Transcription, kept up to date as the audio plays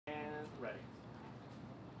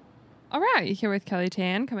All right, here with Kelly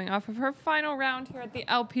Tan, coming off of her final round here at the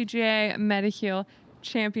LPGA Mediheal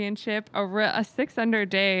Championship. A 6-under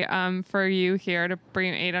day for you here to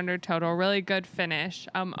bring 8-under total. Really good finish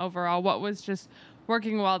overall. What was just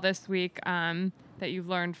working well this week that you've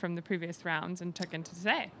learned from the previous rounds and took into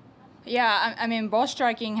today? Yeah, I mean, ball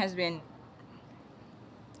striking has been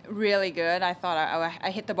really good. I thought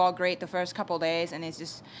I hit the ball great the first couple days, and it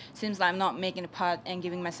just seems like I'm not making a putt and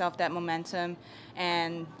giving myself that momentum.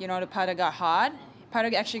 And you know, the putter got hot.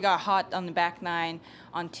 Putter actually got hot on the back nine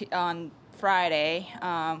on Friday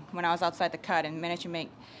when I was outside the cut and managed to make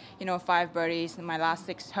 5 birdies in my last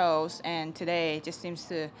 6 holes. And today it just seems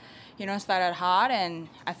to start out hot, and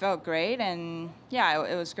I felt great. And yeah,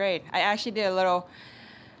 it was great. I actually did a little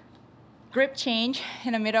grip change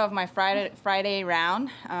in the middle of my Friday round,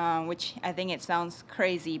 which I think it sounds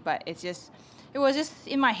crazy, but it was just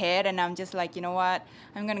in my head, and I'm just like, you know what,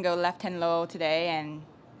 I'm gonna go left hand low today, and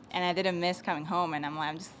I didn't miss coming home, and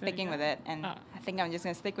I'm just sticking with it, and I think I'm just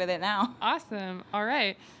gonna stick with it now. Awesome. All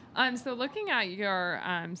right. So looking at your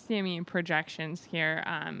CME projections here,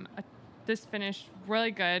 this finish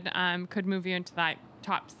really good. Could move you into that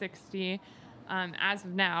top 60. As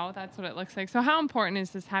of now, that's what it looks like. So how important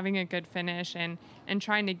is this, having a good finish and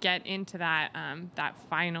trying to get into that that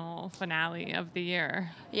final finale of the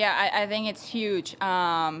year? Yeah, I think it's huge.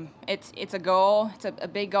 It's a goal. It's a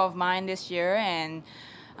big goal of mine this year, and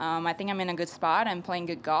I think I'm in a good spot. I'm playing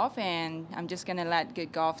good golf, and I'm just going to let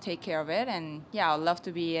good golf take care of it. And yeah, I'd love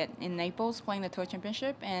to be in Naples playing the Tour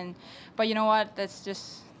Championship. But you know what? That's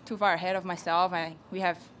just too far ahead of myself. We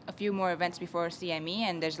have a few more events before CME,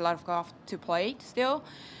 and there's a lot of golf to play still.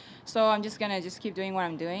 So I'm just going to keep doing what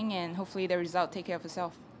I'm doing, and hopefully the result take care of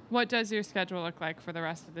itself. What does your schedule look like for the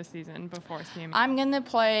rest of the season before CME? I'm going to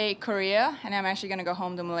play Korea, and I'm actually going to go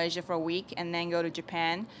home to Malaysia for a week and then go to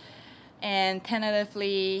Japan. And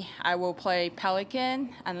tentatively, I will play Pelican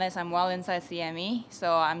unless I'm well inside CME.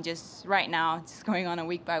 So I'm just, right now, just going on a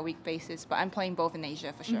week-by-week basis. But I'm playing both in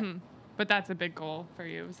Asia for sure. Mm-hmm. But that's a big goal for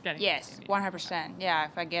you, is getting Yes, to 100%. Yeah,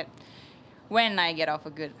 when I get off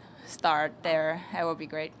a good start there, that would be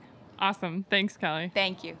great. Awesome. Thanks, Kelly.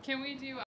 Thank you. Can we do